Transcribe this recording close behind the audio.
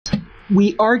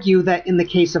We argue that in the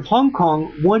case of Hong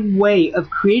Kong, one way of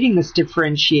creating this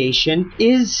differentiation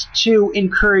is to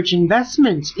encourage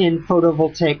investment in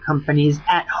photovoltaic companies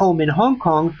at home in Hong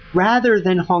Kong, rather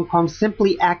than Hong Kong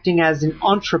simply acting as an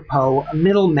entrepot, a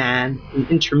middleman, an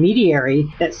intermediary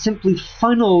that simply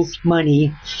funnels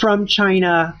money from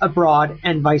China abroad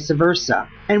and vice versa.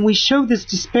 And we show this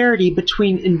disparity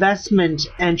between investment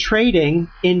and trading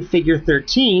in figure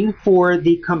 13 for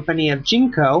the company of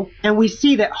Jinko. And we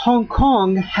see that Hong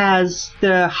Kong has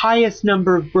the highest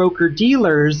number of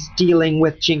broker-dealers dealing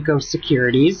with Jinko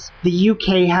securities. The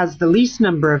UK has the least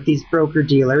number of these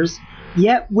broker-dealers.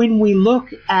 Yet when we look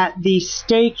at the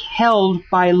stake held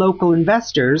by local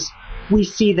investors, we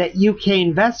see that UK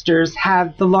investors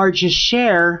have the largest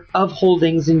share of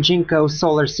holdings in Jinko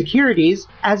Solar Securities,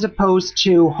 as opposed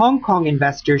to Hong Kong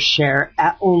investors' share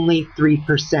at only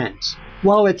 3%.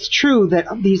 While it's true that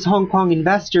these Hong Kong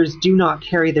investors do not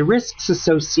carry the risks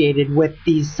associated with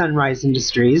these sunrise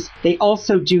industries, they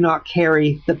also do not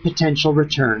carry the potential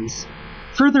returns.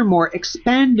 Furthermore,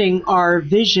 expanding our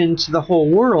vision to the whole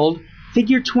world,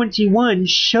 Figure 21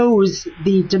 shows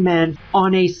the demand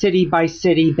on a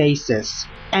city-by-city basis.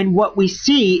 And what we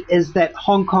see is that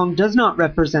Hong Kong does not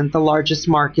represent the largest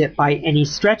market by any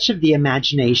stretch of the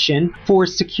imagination for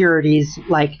securities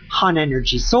like Han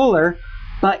Energy Solar,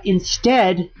 but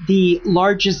instead the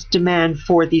largest demand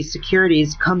for these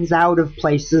securities comes out of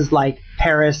places like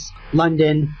Paris,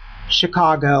 London,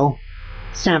 Chicago,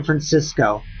 San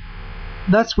Francisco.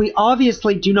 Thus, we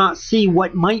obviously do not see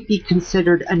what might be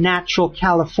considered a natural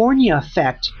California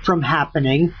effect from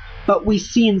happening, but we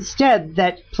see instead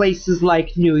that places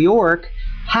like New York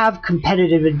have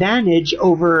competitive advantage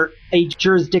over a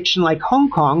jurisdiction like Hong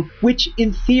Kong, which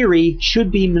in theory should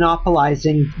be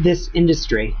monopolizing this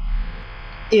industry.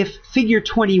 If Figure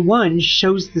 21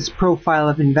 shows this profile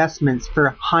of investments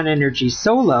for Han Energy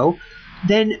Solo,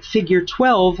 then Figure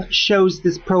 12 shows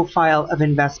this profile of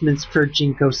investments for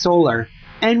Jinko Solar.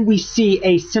 And we see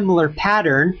a similar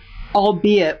pattern,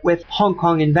 albeit with Hong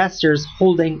Kong investors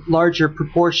holding larger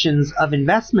proportions of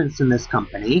investments in this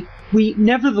company. We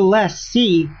nevertheless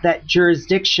see that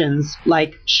jurisdictions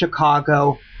like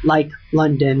Chicago, like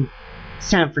London,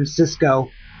 San Francisco,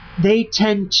 they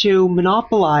tend to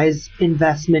monopolize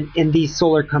investment in these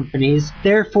solar companies,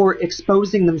 therefore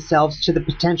exposing themselves to the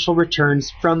potential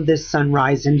returns from this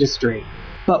sunrise industry.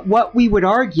 But what we would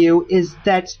argue is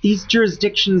that these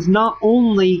jurisdictions not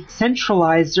only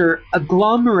centralize or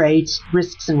agglomerate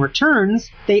risks and returns,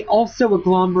 they also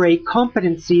agglomerate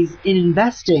competencies in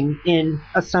investing in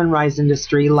a sunrise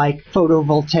industry like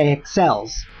photovoltaic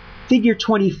cells. Figure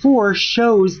 24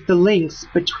 shows the links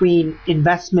between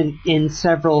investment in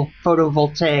several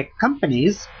photovoltaic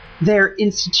companies, their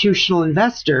institutional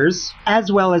investors, as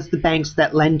well as the banks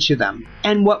that lend to them.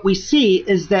 And what we see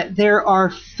is that there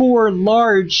are 4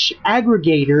 large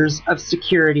aggregators of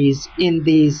securities in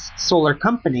these solar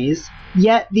companies,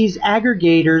 yet these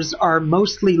aggregators are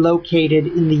mostly located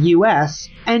in the US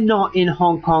and not in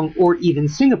Hong Kong or even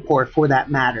Singapore for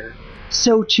that matter.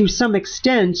 So to some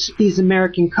extent, these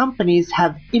American companies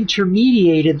have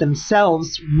intermediated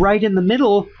themselves right in the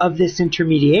middle of this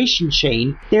intermediation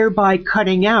chain, thereby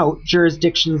cutting out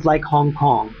jurisdictions like Hong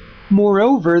Kong.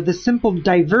 Moreover, the simple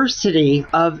diversity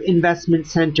of investment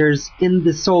centers in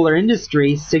the solar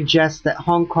industry suggests that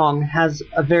Hong Kong has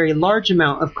a very large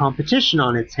amount of competition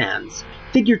on its hands.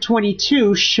 Figure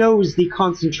 22 shows the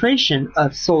concentration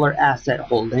of solar asset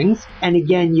holdings, and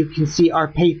again you can see our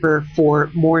paper for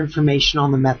more information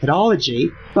on the methodology,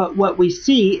 but what we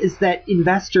see is that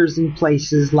investors in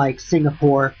places like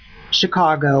Singapore,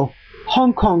 Chicago,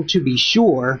 Hong Kong to be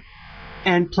sure,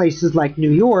 and places like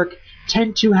New York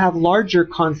tend to have larger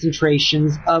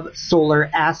concentrations of solar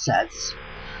assets.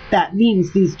 That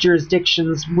means these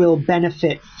jurisdictions will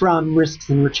benefit from risks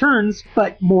and returns,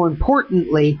 but more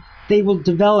importantly, they will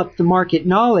develop the market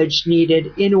knowledge needed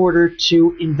in order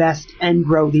to invest and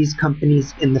grow these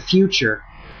companies in the future.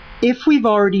 If we've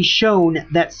already shown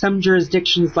that some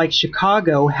jurisdictions like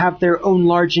Chicago have their own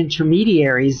large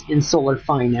intermediaries in solar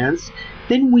finance,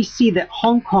 then we see that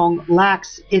Hong Kong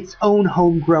lacks its own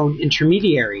homegrown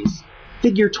intermediaries.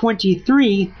 Figure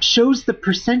 23 shows the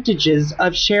percentages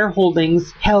of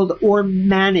shareholdings held or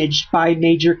managed by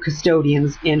major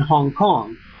custodians in Hong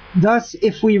Kong. Thus,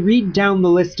 if we read down the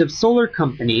list of solar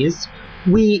companies,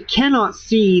 we cannot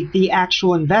see the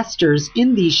actual investors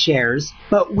in these shares,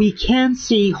 but we can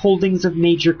see holdings of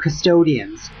major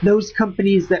custodians, those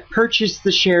companies that purchase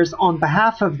the shares on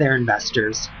behalf of their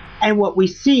investors. And what we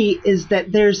see is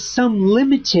that there's some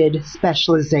limited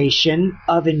specialization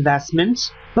of investment,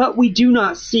 but we do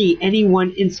not see any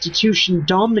one institution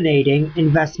dominating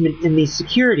investment in these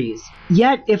securities.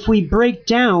 Yet, if we break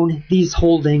down these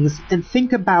holdings and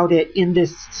think about it in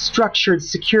this structured,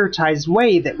 securitized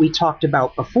way that we talked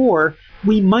about before,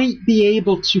 we might be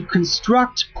able to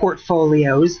construct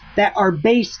portfolios that are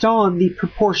based on the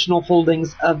proportional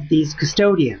holdings of these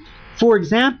custodians. For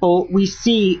example, we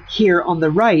see here on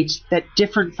the right that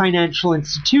different financial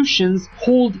institutions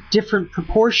hold different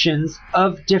proportions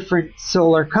of different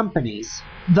solar companies.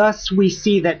 Thus, we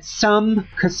see that some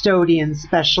custodians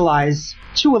specialize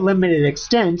to a limited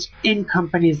extent in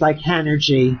companies like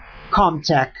Hanergy,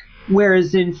 Comtech,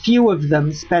 whereas in few of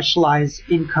them specialize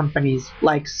in companies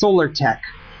like SolarTech.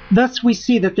 Thus, we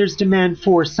see that there's demand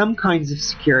for some kinds of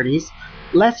securities,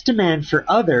 less demand for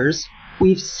others.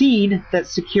 We've seen that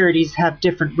securities have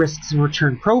different risks and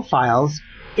return profiles.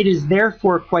 It is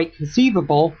therefore quite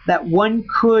conceivable that one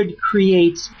could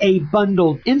create a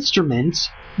bundled instrument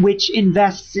which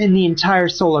invests in the entire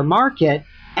solar market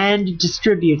and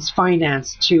distributes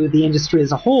finance to the industry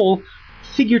as a whole.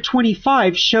 Figure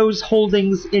 25 shows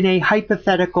holdings in a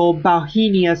hypothetical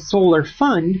Bauhinia solar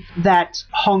fund that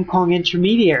Hong Kong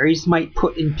intermediaries might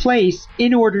put in place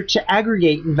in order to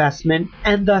aggregate investment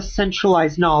and thus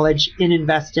centralize knowledge in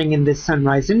investing in this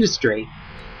sunrise industry.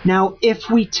 Now, if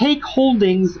we take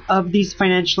holdings of these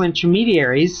financial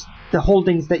intermediaries, the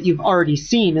holdings that you've already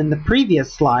seen in the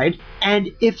previous slide,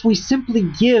 and if we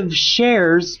simply give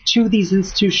shares to these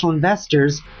institutional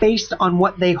investors based on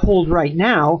what they hold right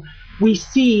now, we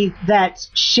see that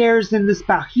shares in this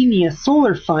Bauhinia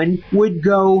Solar Fund would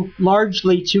go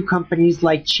largely to companies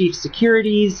like Chief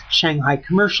Securities, Shanghai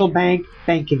Commercial Bank,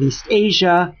 Bank of East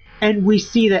Asia, and we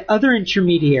see that other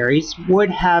intermediaries would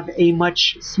have a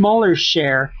much smaller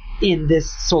share in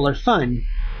this solar fund,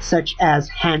 such as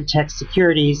Hantech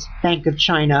Securities, Bank of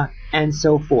China, and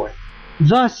so forth.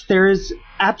 Thus, there is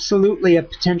absolutely a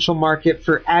potential market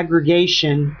for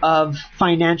aggregation of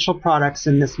financial products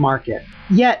in this market.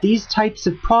 Yet, these types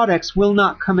of products will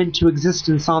not come into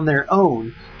existence on their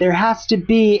own. There has to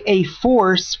be a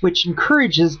force which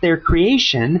encourages their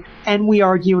creation, and we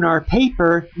argue in our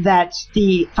paper that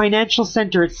the financial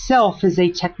center itself is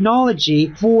a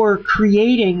technology for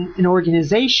creating an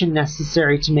organization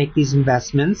necessary to make these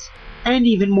investments. And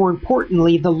even more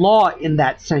importantly, the law in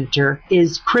that center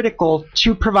is critical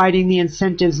to providing the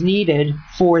incentives needed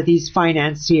for these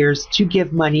financiers to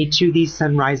give money to these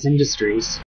sunrise industries.